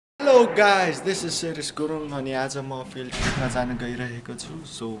Hello guys, this is Seris Gurung अनि आज म फिल्ड ट्रिपमा जान गइरहेको छु.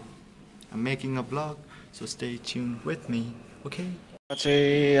 So I'm making a vlog, so stay tuned with me. Okay? म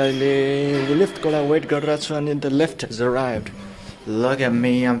चाहिँ अहिले लिफ्टको लागि वेट गरिरहेको छु अनि the lift has arrived. Look at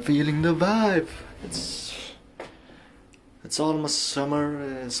me, I'm feeling the vibe. It's almost summer.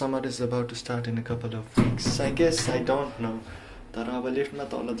 Summer is about to start in a couple of weeks. I guess I don't know. तर अब लिफ्टमा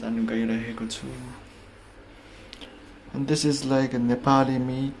तल जान गइरहेको छु. And this is like a Nepali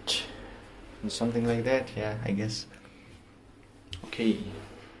meat, something like that, yeah, I guess. Okay,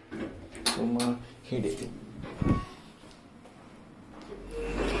 so ma hide.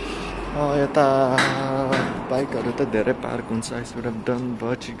 Oh, yata bike haru ta धेरै park हुन्छ. I should have done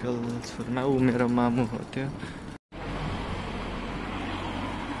verticals for now. मेरो मामु हो त्यो.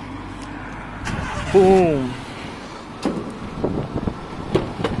 Boom.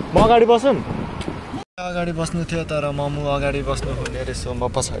 म अगाडि बसौँ. अगाडि बस्नु थियो तर मामु अगाडि बस्नु हुने रहेछ. म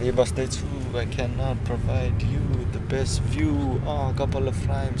पछाडि बस्दै छु. I cannot provide you the best view. Couple of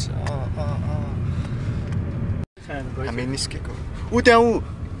frames. हामी निस्केको. उ त्यहाँ उ.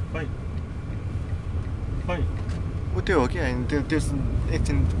 उ त्यो हो कि हैन त्यो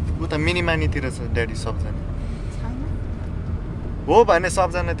एकछिन उता मिनी मानीतिर छ ड्याडी सबजना. हो भने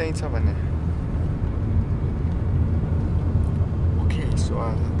सबजना त्यही छ भने. Okay, so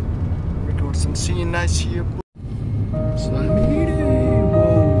some sea nice here. So I'm eating.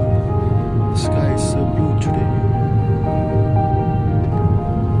 Whoa, the sky is so blue today.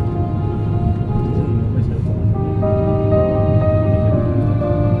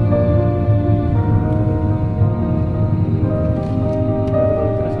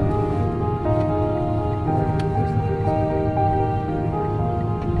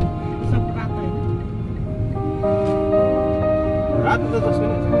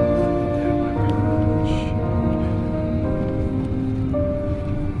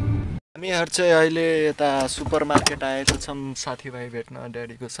 हामीहरु चाहिँ अहिले यता सुपरमार्केट आएको छौं साथीभाइ भेट्न.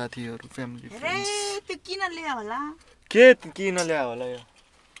 ड्याडीको साथीहरु फ्यामिली फ्रेन्ड्स. त्यो किन ल्यायो होला? के किन ल्यायो होला यो?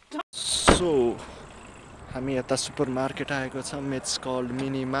 सो हामी यता सुपरमार्केट आएको छौं. इट्स कल्ड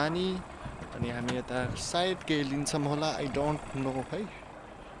मिनी मानी अनि हामी यता सायद केही लिन्छौं होला. आई डोन्ट नो है.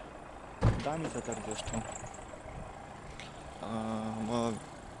 दामी छ तर जस्तो. म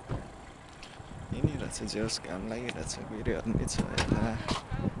यिनीहरु चाहिँ जस काम लागिरहेछ. भिडियोहरु छ यता.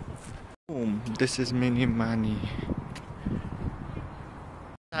 This is mini mani.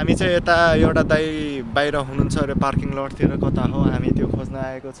 हामी चाहिँ यता एउटा दाइ बाहिर हुनुहुन्छ अरे पार्किङ लटतिर कता हो. हामी त्यो खोज्न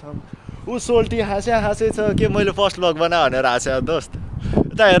आएको छौं. उ सोल्टी हाँसे छ के मैले फर्स्ट भ्लग बना भनेर हाँस्या दोस्त.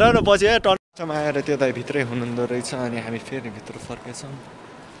 यता हेर न पछि टन्चमा आएर त्यो दाइ भित्रै हुनुहुँदो रहेछ अनि हामी फेरि भित्र फर्केछौं.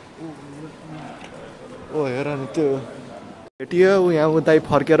 ओ हेर न त्यो भेटियो उ यहाँ उ दाइ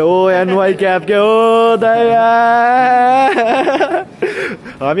फर्केर ओ एनवाई क्याप के ओ दाइ.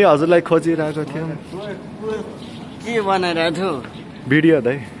 हामी हजुरलाई खोजिरहेको थियौँ. के बनाइरहेको थियो? भिडियो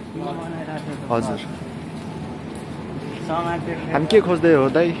दाइ. हजुर हामी के खोज्दै हो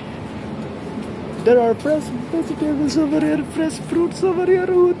दाइ? There are fresh vegetables over here, fresh fruits over here.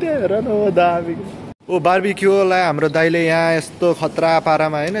 त्यहाँ हेर न हो दामी. ओ बार्बिक्युलाई हाम्रो दाइले यहाँ यस्तो खतरा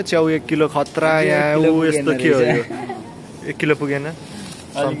पारामा हैन च्याउ 1 किलो खतरा यहाँ उ यस्तो के हो यो? 1 किलो पुगेन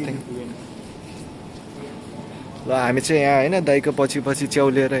समथिङ. ल हामी चाहिँ यहाँ हैन दाइको पछि च्याउ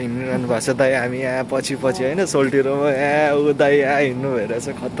लिएर हिँडिरहनु भएको छ. दाइ हामी यहाँ पछि हैन सोल्टिरोमा यहाँ उ दाइ यहाँ हिँड्नु भइरहेछ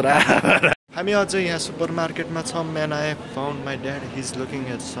खतरा. हामी अझै यहाँ सुपरमार्केटमा छौँ. Man I found my dad. He is looking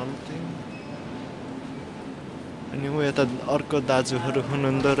at something. अनि उ यता अर्को दाजुहरू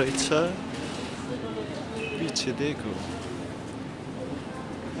हुनुहुँदो रहेछ पछि देखो.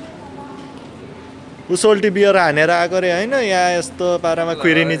 उ सोल्टी बियर हानेर आएको रे हैन. यहाँ यस्तो पारामा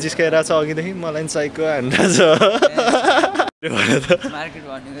कुइरिनी जिस्काइरहेको छ अघिदेखि. मलाई साइको हान्दैछ. मार्केट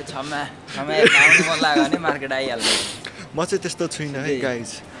भनेको छमा आउनु मन लाग्यो भने मार्केट आइहाल्छ. म चाहिँ त्यस्तो छुइनँ है गाइज.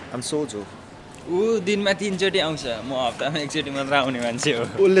 आम सोझो. ऊ दिनमा 3 चोटि आउँछ. म हप्तामा 1 चोटि मात्र आउने मान्छे हो.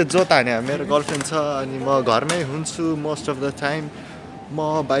 उसले जोत हाने. मेरो गर्लफ्रेन्ड छ अनि म घरमै हुन्छु मोस्ट अफ द टाइम.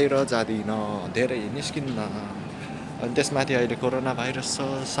 म बाहिर जादिनँ धेरै निस्किन्न. अनि त्यसमाथि अहिले कोरोना भाइरस छ.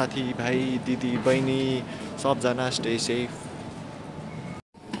 साथीभाइ दिदी बहिनी सबजना स्टे सेफ.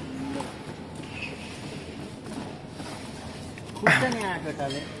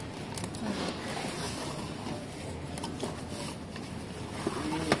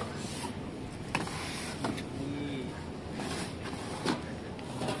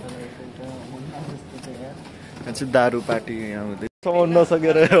 दारू पार्टी यहाँ हुँदै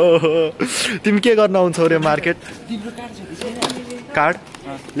नसकेर. तिमी के गर्न आउँछौ रे मार्केट? कार्ड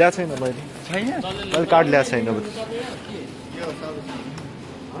ल्याएको छैन मैले कार्ड ल्याएको छैन.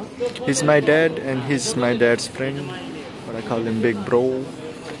 He's my dad and he's my dad's friend. But I call him Big Bro.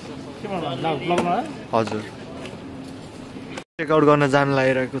 हजुर चेकआउट गर्न जान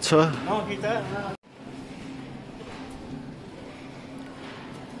लागिरहेको छ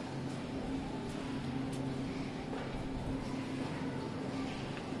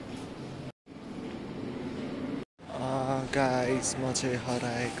गाइस म चाहिँ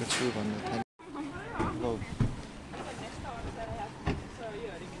हराएको छु भन्न थालेँ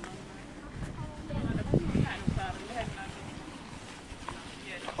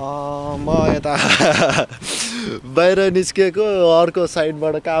म यता बाहिर निस्केको अर्को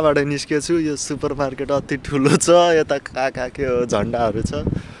साइडबाट कहाँबाट निस्केछु यो सुपर मार्केट अति ठुलो छ यता कहाँ के हो झन्डाहरू छ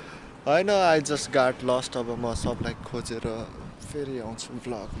होइन आई जस्ट गाट लस्ट अब म सबलाई खोजेर फेरि आउँछु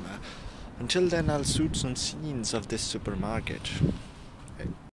भ्लगमा Until then, I'll shoot some scenes of this supermarket.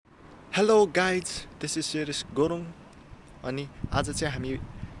 Hello guys, this is Shiris Gurung. अनि आज चाहिँ हामी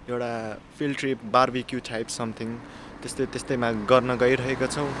एउटा field trip barbecue type something त्यस्तैमा गर्न गइरहेका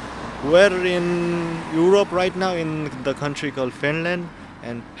छौँ. We're in Europe right now in the country called Finland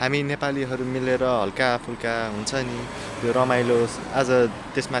and हामी नेपालीहरू मिलेर हल्का फुल्का हुन्छ नि त्यो रमाइलो आज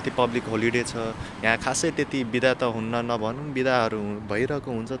त्यसमाथि पब्लिक होलिडे छ यहाँ खासै त्यति बिदा त हुन्न नभनौँ बिदाहरू भइरहेको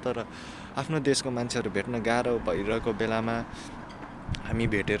हुन्छ तर आफ्नो देशको मान्छेहरू भेट्न गाह्रो भइरहेको बेलामा हामी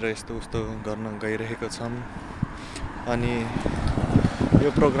भेटेर यस्तो उस्तो गर्न गइरहेको छौँ अनि यो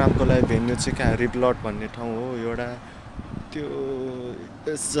प्रोग्रामको लागि भेन्यू चाहिँ कहाँ रिभलट भन्ने ठाउँ हो एउटा त्यो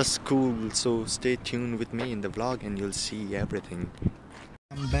it's just Kul so stay tune with me in the vlog and you'll C everything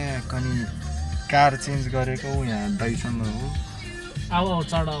back अनि कार चेन्ज गरेको यहाँ दाइसँग हो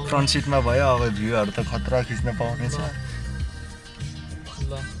फ्रन्ट सिटमा भयो अब भ्यूहरू त खतरा खिच्न पाउनेछ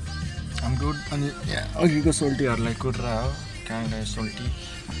I'm good अनि अघिको सोल्टीहरूलाई कुर्रा हो कहाँ गयो सोल्टी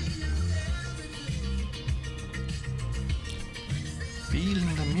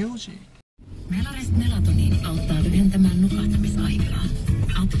Feeling the music Melarest melatoniini auttaa lyhentämään nukahtamisaikaa.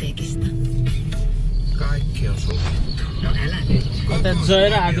 Apteekista. Kaikki on suljettu. No älä nyt. Otat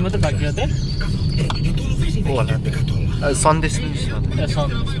Zoira आदि मात्र बाँकी हो त होला सन्देश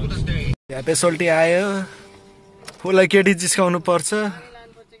ह्यापी सोल्टी आयो फुलाई केटी जिस्काउनु पर्छ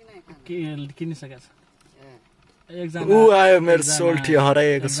किनिसकेको छ ऊ आयो मेरो सोल्टी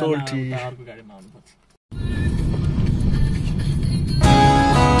हराएको सोल्टी अर्को गाडीमा आउनुपर्छ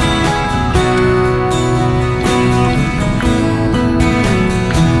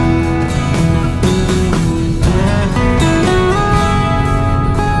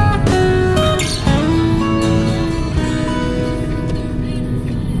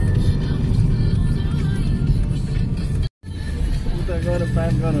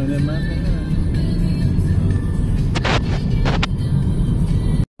प्लान गर्नु हुने मान्छे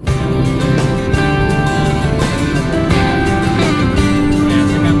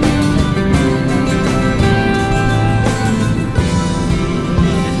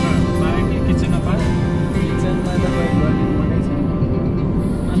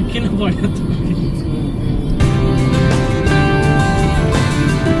किन पढ्यो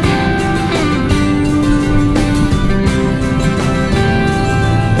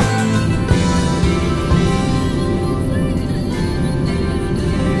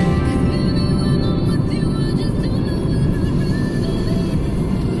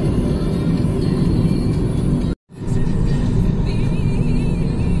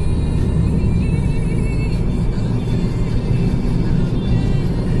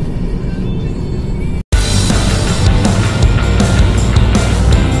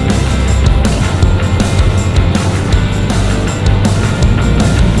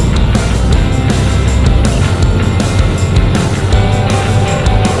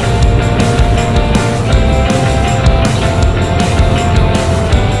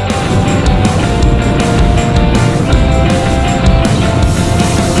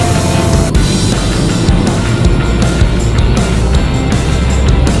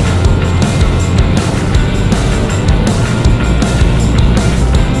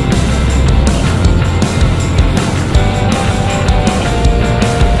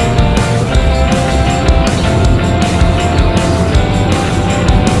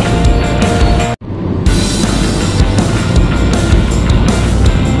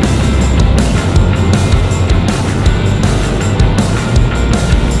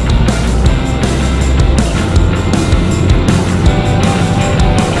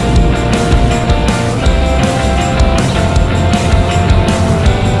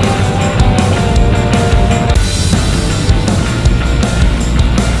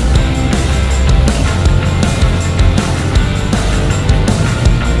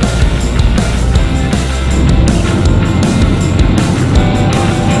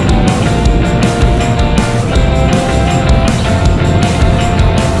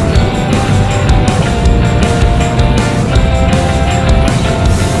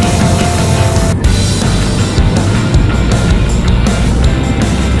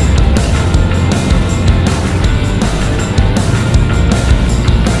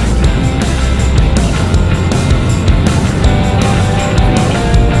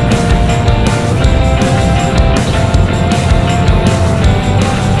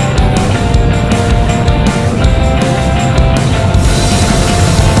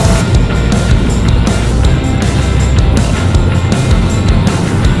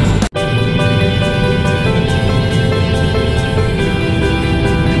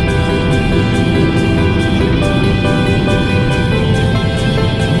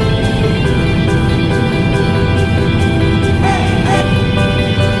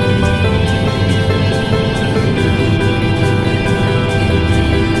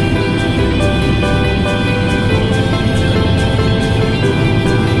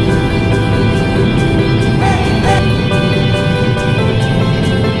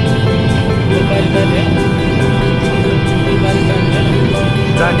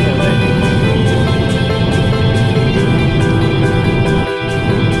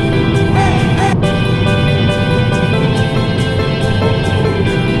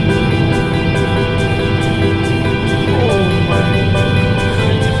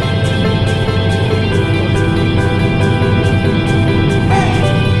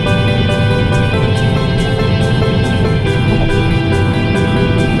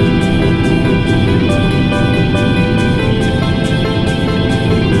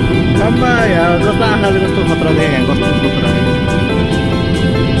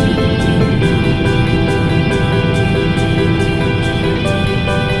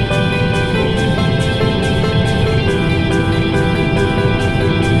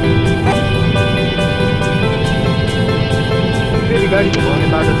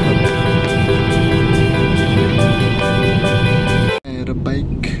हेर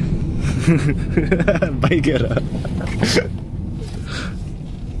बाइक बाइक हेर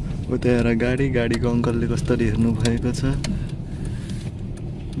उता हेर गाडीको अङ्कलले कस्तरी हेर्नु भएको छ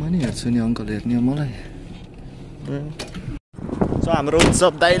म नि हेर्छु नि अङ्कल हेर्ने हो मलाई सो हाम्रो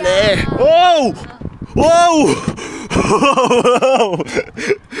उत्सव दाइले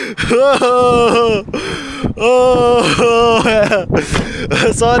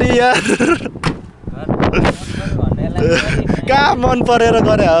सरी यार कहाँ मन परेर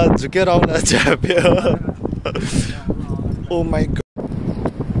गरे झुकेर आउन च्याप्यो ओ माई गॉड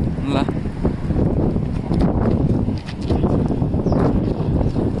ल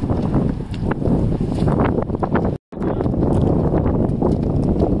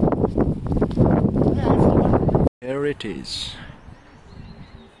Here it is.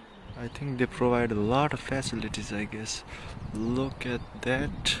 I think they provide a lot of facilities, I guess. Look at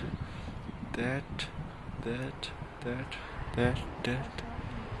that.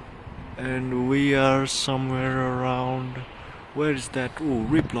 And we are somewhere around. Where is that? Oh,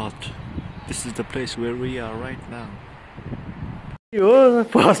 Riplot. This is the place where we are right now. Yo,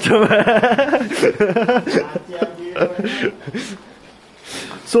 first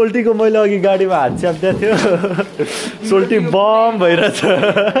सोल्टीको मैले अघि गाडीमा हात च्याप्दै थियो सोल्टी bomb भइरहेछ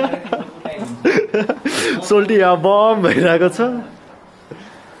सोल्टी यहाँ bomb भइरहेको छ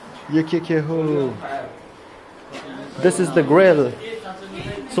यो के हो this is the grill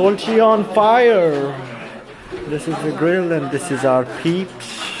Soaltee on fire this is the grill and this is our peeps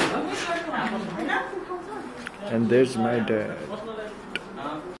and there is my dad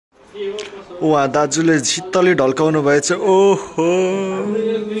उहाँ दाजुले शीतलले ढल्काउनु भएछ ओहो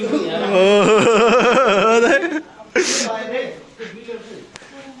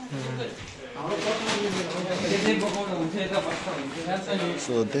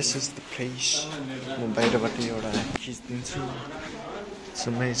So this is the place. म बाहिरबाट एउटा खिच्दिन्छु. It's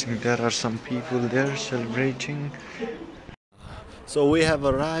amazing. There are some people there celebrating. So we have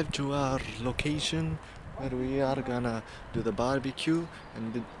arrived to our location where we are gonna do the barbecue,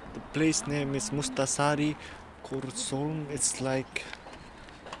 and the place name is Mustasari Kursolm. It's like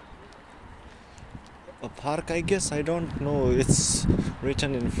a park, I guess. I don't know. It's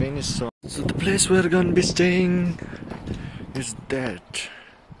written in Finnish. So the place we're gonna be staying is that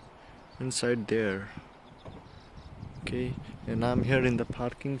inside there. Okay, and I'm here in the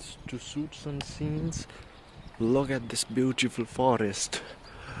parking to shoot some scenes. Look at this beautiful forest.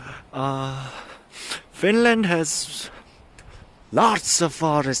 Finland has lots of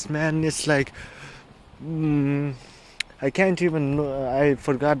forest, man. It's like I can't even know, I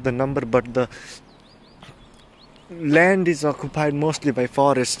forgot the number, but the land is occupied mostly by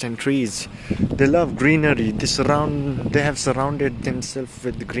forest and trees. They love greenery. They have surrounded themselves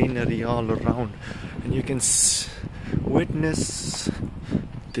with greenery all around, and you can witness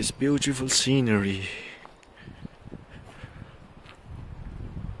this beautiful scenery.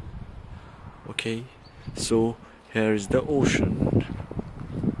 Okay, so here is the ocean.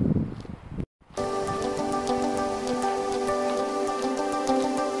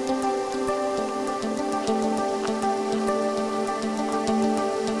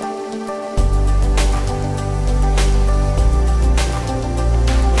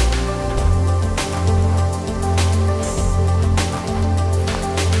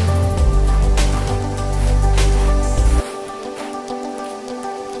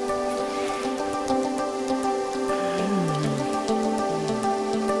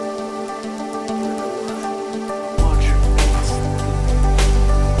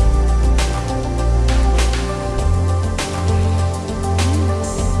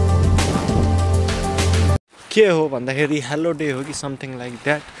 के हो भन्दाखेरि hello day हो कि something like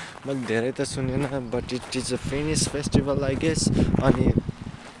that मैले धेरै त सुनेन but it is a finish festival I guess अनि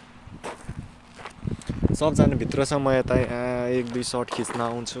सबजना भित्र छ म यता एक दुई सर्ट खिच्न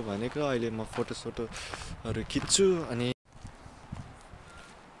आउँछु भनेको अहिले म फोटोसोटोहरू खिच्छु अनि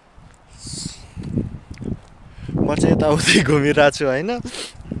म चाहिँ यताउति घुमिरहेको छु होइन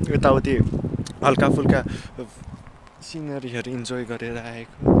यताउति हल्का फुल्का सिनरीहरू इन्जोय गरेर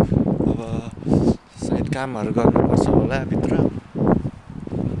आएको अब सायद कामहरू गर्नुपर्छ होला भित्र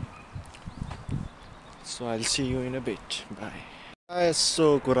so I will see you in a bit by यसो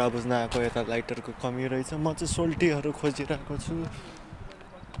कुरा बुझ्न आएको यता लाइटरको कमी रहेछ म चाहिँ सोल्टीहरू खोजिरहेको छु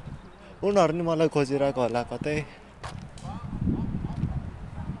उनीहरू नि मलाई खोजिरहेको होला कतै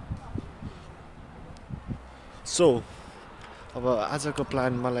सो अब आजको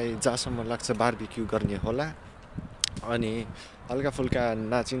प्लान मलाई जहाँसम्म लाग्छ बार्बिक्यू गर्ने होला अनि हल्का फुल्का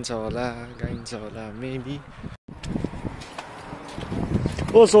नाचिन्छ होला गाइन्छ होला मेबी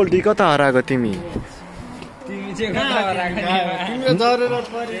ओ सोल्टी कता हराएको तिमी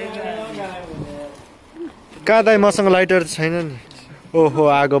कहाँ दाइ मसँग लाइटर छैन नि ओहो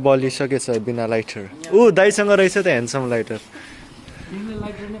आगो बलिसकेछ बिना लाइटर दाइसँग रहेछ त ह्यान्डसम लाइटर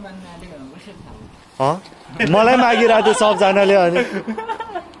मलाई मागिरहेको थियो सबजनाले अनि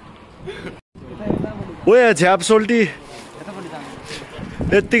ओ यहाँ झ्याप सोल्टी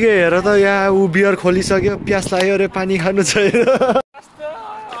यत्तिकै हेर त यहाँ ऊ बियर खोलिसक्यो प्यास लाग्यो अरे पानी खानु छैन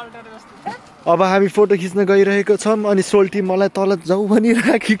अब हामी फोटो खिच्न गइरहेको छौँ अनि सोल्टी मलाई तल जाऊ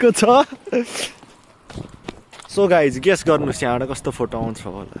भनिराखेको छ सो गाइज गेस गर्नुहोस् यहाँबाट कस्तो फोटो आउँछ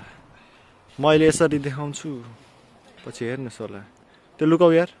होला मैले यसरी देखाउँछु पछि हेर्नुहोस् होला त्यो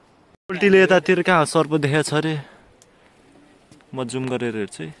लुकाउ यार सोल्टीले यतातिर कहाँ सर्प देखाएको छ अरे म जुम गरेर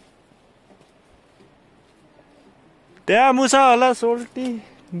हेर्छु है त्यहाँ मुसा होला सोल्टी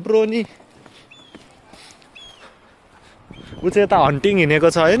ब्रोनी ऊ चाहिँ यता हन्टिङ हिँडेको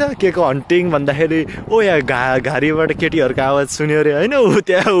छ होइन के को हन्टिङ भन्दाखेरि ओ यहाँ घारीबाट केटीहरूको आवाज सुन्यो अरे होइन ऊ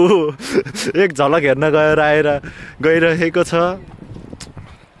त्यहाँ ऊ एक झलक हेर्न गइरहेको छ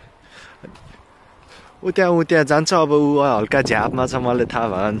ऊ त्यहाँ जान्छ अब ऊ हल्का झ्यापमा छ मलाई थाहा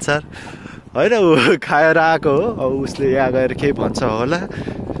भयो अनुसार होइन ऊ खाएर आएको हो अब उसले यहाँ गएर केही भन्छ होला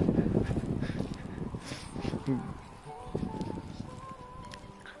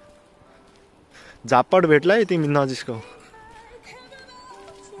झापड भेट्ला है तिमी नजिसको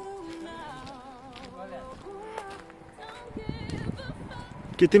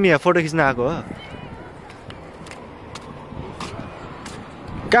कि तिमी यहाँ फोटो खिच्न आएको हो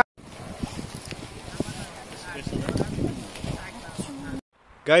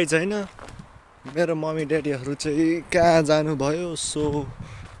गाई छैन मेरो मम्मी ड्याडीहरू चाहिँ कहाँ जानुभयो सो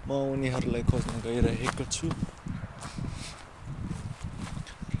म उनीहरूलाई खोज्न गइरहेको छु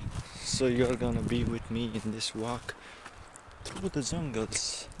So you're gonna be with me in this walk through the jungles.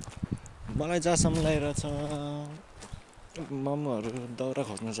 मलाई जहाँसम्म लागिरहेछ ममहरू दाउरा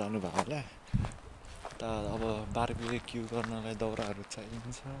खोज्न जानुभयो होला त अब बारबेक्यू गर्नलाई दाउराहरू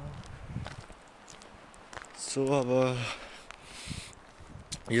चाहिन्छ सो अब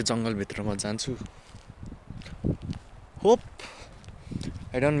यो जङ्गलभित्र म जान्छु Hope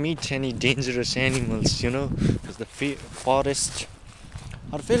I don't meet any dangerous animals, you know, because the forest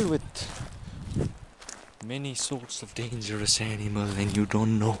are filled with many sorts of dangerous animals and you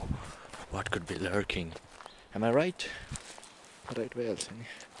don't know what could be lurking. Am I right? Right way also.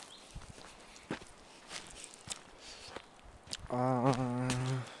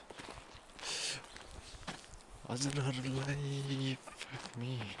 हजुरहरूलाई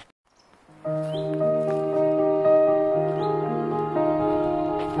me.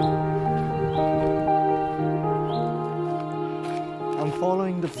 I'm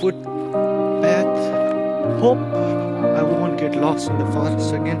following the footpath. Hope I won't get lost in the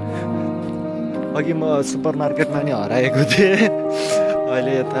forest again. अघि म सुपरमार्केटमा नि हराएको थिएँ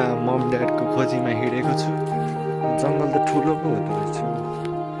अहिले यता मम ड्याडको खोजीमा हिँडेको छु जङ्गल त ठुलो पो हुँदो रहेछ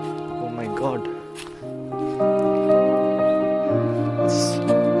ओ my God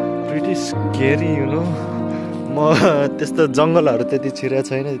pretty scary you know म त्यस्तो जङ्गलहरू त्यति छिरेको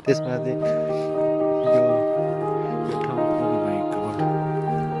छैन त्यसमा चाहिँ यो ठाउँ ओ my God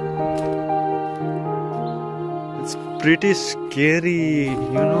it's pretty scary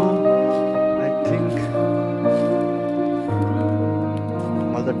you know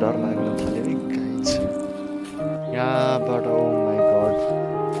मलाई त डर लाग्न थाल्यो है गाइज यहाँबाट ओ माई गड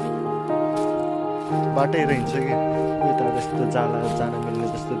बाटै रहन्छ कि यता जस्तो जान मिल्ने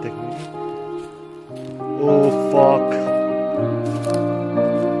जस्तो देख्ने ओ फक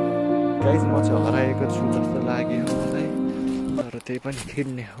गाइज म चाहिँ हराएको छु जस्तो लाग्यो मलाई तर त्यही पनि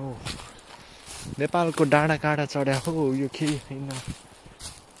खेल्ने हो नेपालको डाँडा काँडा चढ्या हो यो केही होइन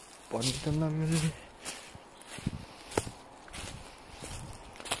भन्नु त नमिल्ने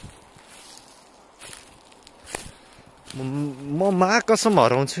म मा कसम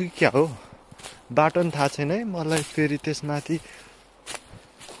हराउँछु कि क्या हो बाटो पनि थाहा छैन है मलाई फेरि त्यसमाथि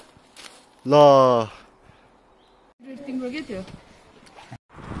ल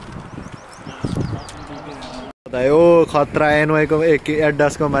ओ खतरा एनवाईको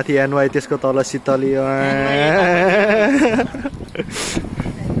एडासको माथि एनवाई त्यसको तल शीतली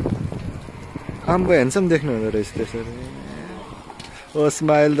आम्बो हेन्सम देख्नु हुँदो रहेछ त्यसरी ओ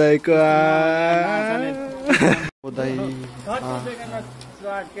स्माइल दाइको दाइ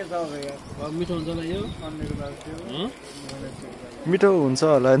मिठो हुन्छ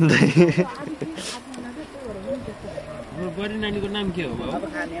होला नि दाइ नानीको नाम के हो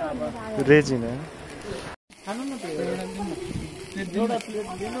रेजिना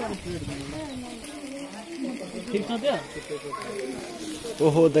ठिक छ त्यो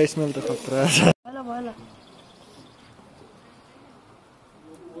ओहो द स्मेल त खतरा छ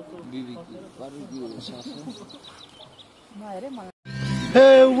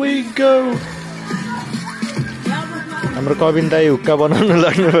Here we go. हाम्रो कविन दाई हुक्का बनाउनु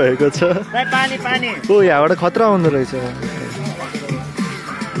लाग्नु भएको छ पानी पानी ओ यहाँबाट खतरा आउँदो रहेछ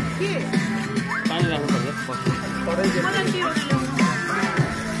पानी राख्नु पर्छ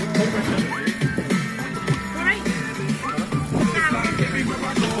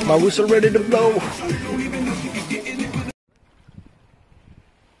My whistle ready to blow.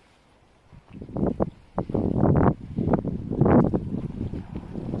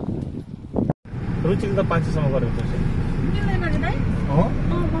 रुचिले त 500 सम्म गरेको छ